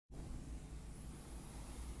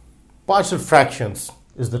Partial fractions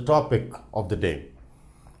is the topic of the day.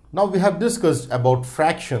 Now we have discussed about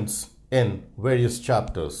fractions in various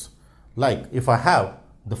chapters. Like if I have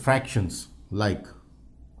the fractions like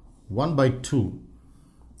 1 by 2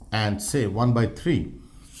 and say 1 by 3,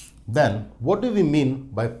 then what do we mean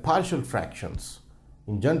by partial fractions?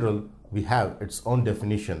 In general, we have its own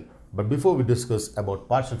definition, but before we discuss about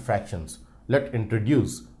partial fractions, let's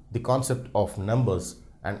introduce the concept of numbers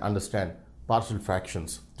and understand partial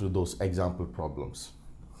fractions through those example problems.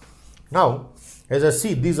 Now, as I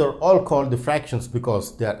see, these are all called the fractions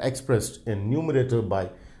because they are expressed in numerator by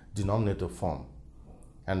denominator form.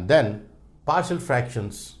 And then partial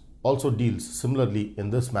fractions also deals similarly in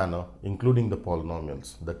this manner, including the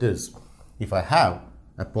polynomials. That is, if I have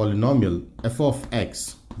a polynomial f of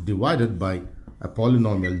x divided by a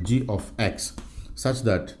polynomial g of x such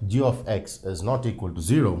that g of x is not equal to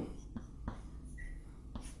 0,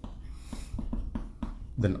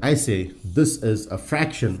 then I say this is a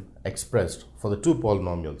fraction expressed for the two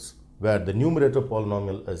polynomials where the numerator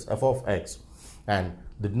polynomial is f of x and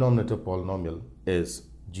the denominator polynomial is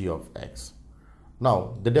g of x.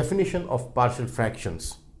 Now, the definition of partial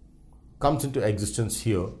fractions comes into existence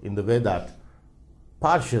here in the way that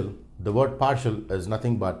partial, the word partial is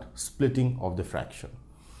nothing but splitting of the fraction.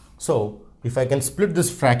 So, if I can split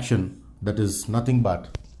this fraction, that is nothing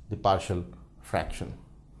but the partial fraction.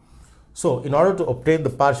 So, in order to obtain the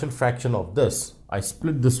partial fraction of this, I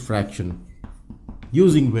split this fraction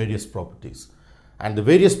using various properties. And the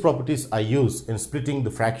various properties I use in splitting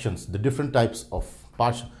the fractions, the different types of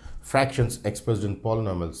partial fractions expressed in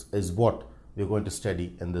polynomials, is what we are going to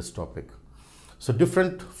study in this topic. So,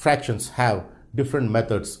 different fractions have different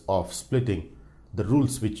methods of splitting the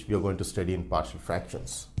rules which we are going to study in partial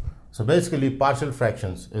fractions. So, basically, partial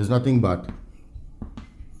fractions is nothing but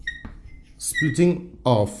splitting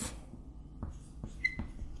of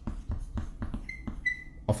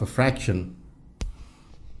a fraction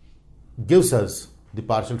gives us the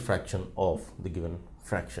partial fraction of the given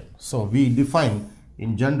fraction. So we define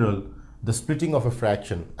in general the splitting of a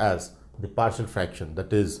fraction as the partial fraction,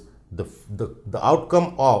 that is the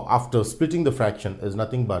outcome of after splitting the fraction is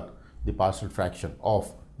nothing but the partial fraction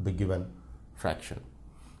of the given fraction.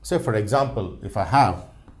 Say for example, if I have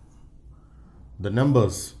the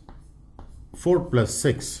numbers 4 plus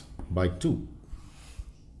 6 by 2,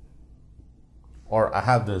 or I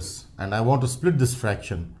have this and I want to split this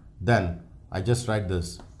fraction, then I just write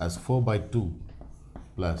this as 4 by 2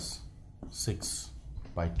 plus 6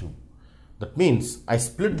 by 2. That means I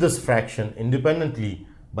split this fraction independently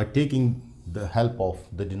by taking the help of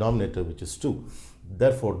the denominator, which is 2.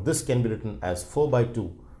 Therefore, this can be written as 4 by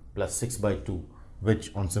 2 plus 6 by 2,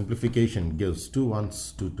 which on simplification gives 2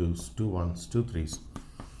 1s, 2 2s, 2 1s, 2 3s,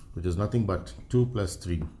 which is nothing but 2 plus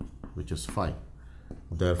 3, which is 5.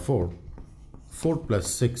 Therefore, 4 plus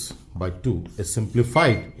 6 by 2 is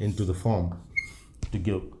simplified into the form to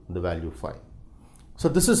give the value 5. So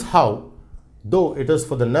this is how, though it is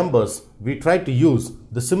for the numbers, we try to use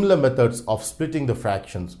the similar methods of splitting the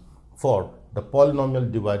fractions for the polynomial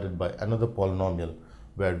divided by another polynomial,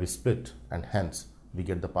 where we split and hence we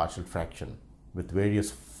get the partial fraction with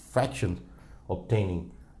various fractions obtaining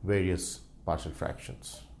various partial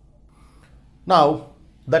fractions. Now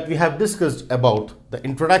that we have discussed about the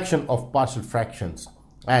introduction of partial fractions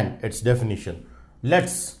and its definition,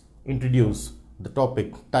 let's introduce the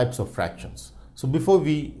topic types of fractions. So before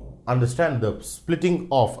we understand the splitting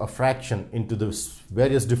of a fraction into the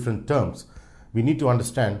various different terms, we need to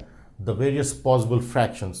understand the various possible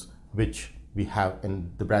fractions which we have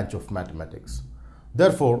in the branch of mathematics.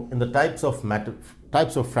 Therefore, in the types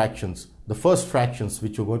of fractions, the first fractions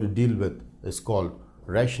which we're going to deal with is called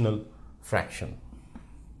rational fraction.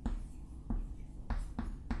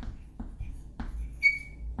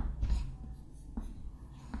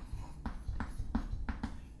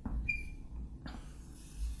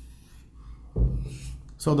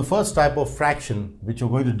 So the first type of fraction which we're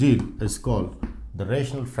going to deal is called the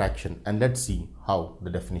rational fraction, and let's see how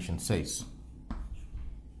the definition says.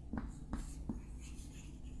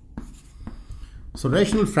 So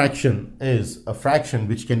rational fraction is a fraction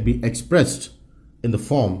which can be expressed in the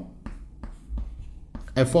form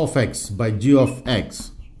f of x by g of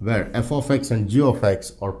x, where f of x and g of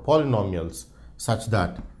x are polynomials such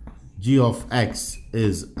that g of x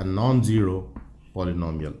is a non-zero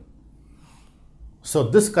polynomial. So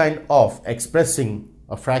this kind of expressing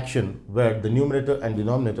a fraction where the numerator and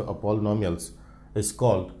denominator are polynomials is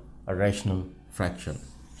called a rational fraction.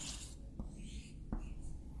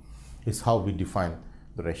 Is how we define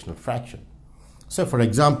the rational fraction. So for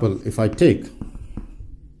example, if I take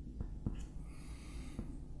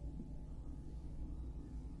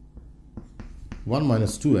 1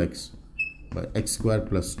 minus 2x by x squared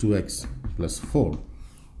plus 2x plus 4.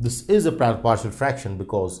 This is a partial fraction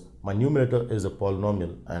because my numerator is a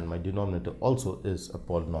polynomial and my denominator also is a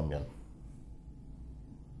polynomial.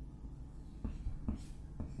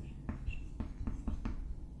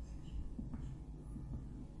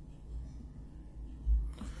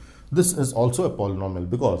 This is also a polynomial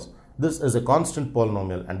because this is a constant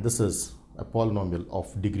polynomial and this is a polynomial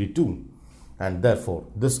of degree 2, and therefore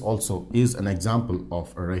this also is an example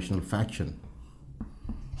of a rational fraction.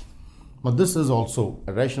 Now this is also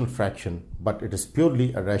a rational fraction, but it is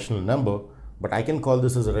purely a rational number, but I can call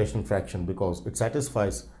this as a rational fraction because it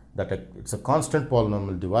satisfies that it's a constant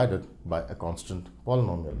polynomial divided by a constant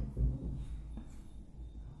polynomial.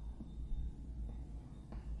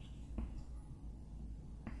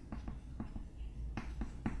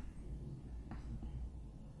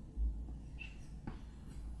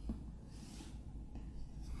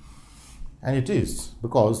 And it is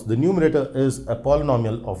because the numerator is a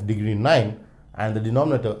polynomial of degree 9 and the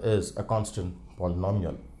denominator is a constant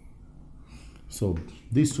polynomial. So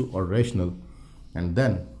these two are rational, and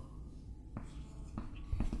then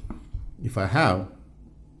if I have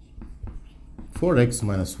 4x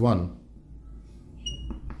minus 1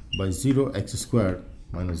 by 0x squared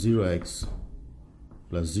minus 0x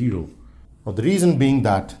plus 0. Now the reason being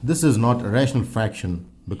that this is not a rational fraction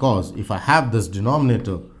because if I have this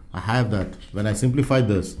denominator, I have that when I simplify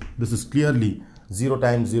this is clearly 0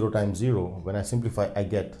 times 0 times 0. When I simplify, I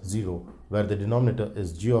get 0, where the denominator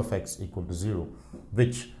is g of x equal to 0,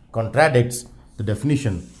 which contradicts the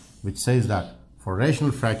definition which says that for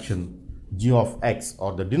rational fraction, g of x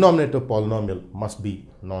or the denominator polynomial must be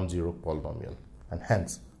non-zero polynomial, and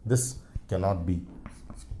hence this cannot be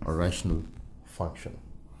a rational function.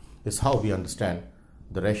 This is how we understand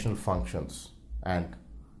the rational functions and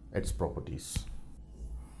its properties.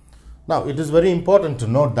 Now, it is very important to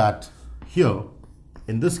note that here,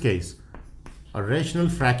 in this case, a rational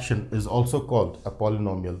fraction is also called a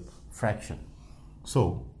polynomial fraction.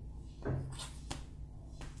 So,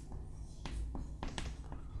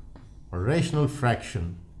 a rational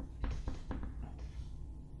fraction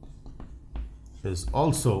is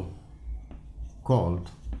also called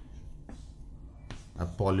a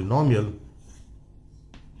polynomial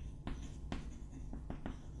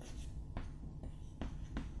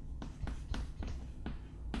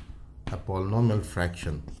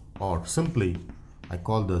fraction, or simply I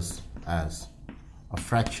call this as a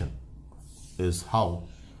fraction, is how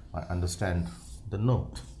I understand the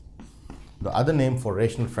note. The other name for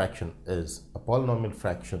rational fraction is a polynomial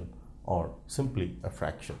fraction or simply a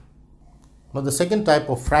fraction. Now the second type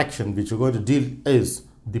of fraction which we're going to deal is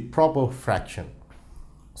the proper fraction.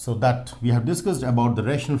 So that we have discussed about the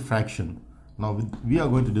rational fraction. Now we are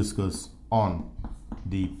going to discuss on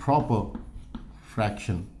the proper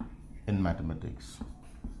fraction in mathematics.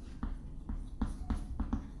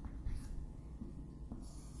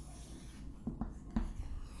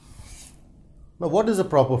 Now, what is a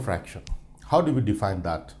proper fraction? How do we define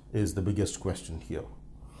that is the biggest question here.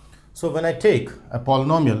 So when I take a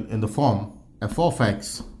polynomial in the form f of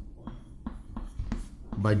x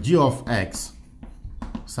by g of x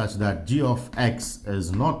such that g of x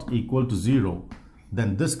is not equal to 0,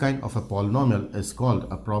 then this kind of a polynomial is called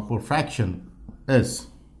a proper fraction is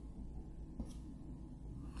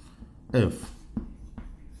if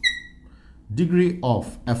degree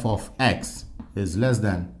of f of x is less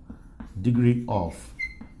than degree of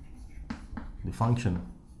the function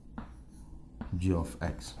g of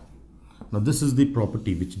x. Now this is the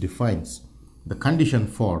property which defines the condition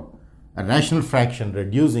for a rational fraction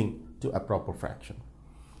reducing to a proper fraction.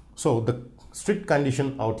 So the strict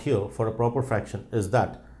condition out here for a proper fraction is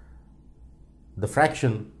that the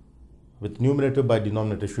fraction with numerator by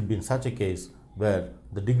denominator should be in such a case where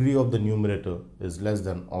the degree of the numerator is less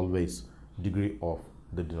than always degree of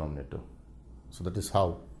the denominator. So that is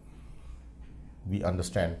how we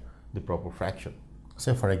understand the proper fraction.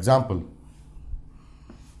 Say for example,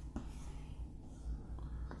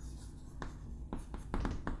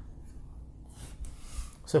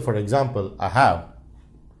 I have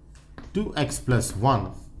 2x plus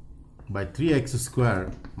 1 by 3x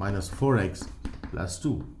squared minus 4x plus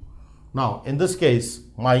 2. Now in this case,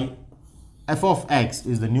 my f of x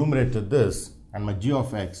is the numerator this and my g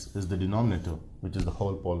of x is the denominator, which is the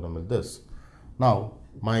whole polynomial this. Now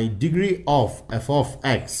my degree of f of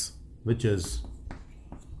x, which is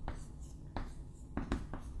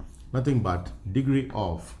nothing but degree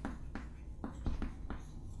of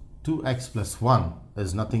 2x plus 1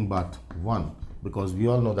 is nothing but 1, because we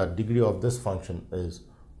all know that degree of this function is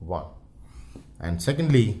 1. And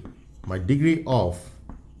secondly, my degree of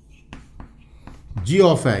g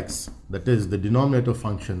of x, that is the denominator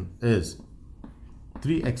function, is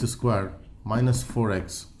 3x squared minus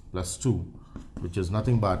 4x plus 2, which is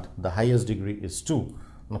nothing but the highest degree is 2.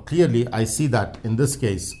 Now clearly I see that in this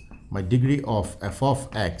case my degree of f of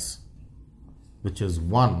x, which is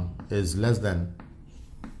 1, is less than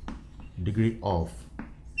degree of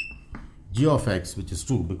g of x, which is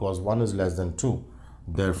 2, because 1 is less than 2.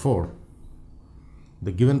 Therefore,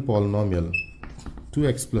 the given polynomial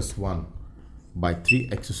 2x plus 1 by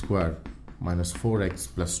 3x squared minus 4x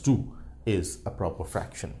plus 2 is a proper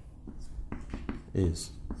fraction.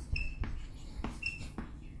 Is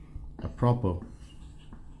a proper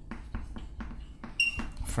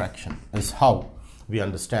fraction is how we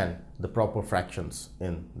understand the proper fractions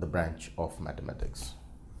in the branch of mathematics.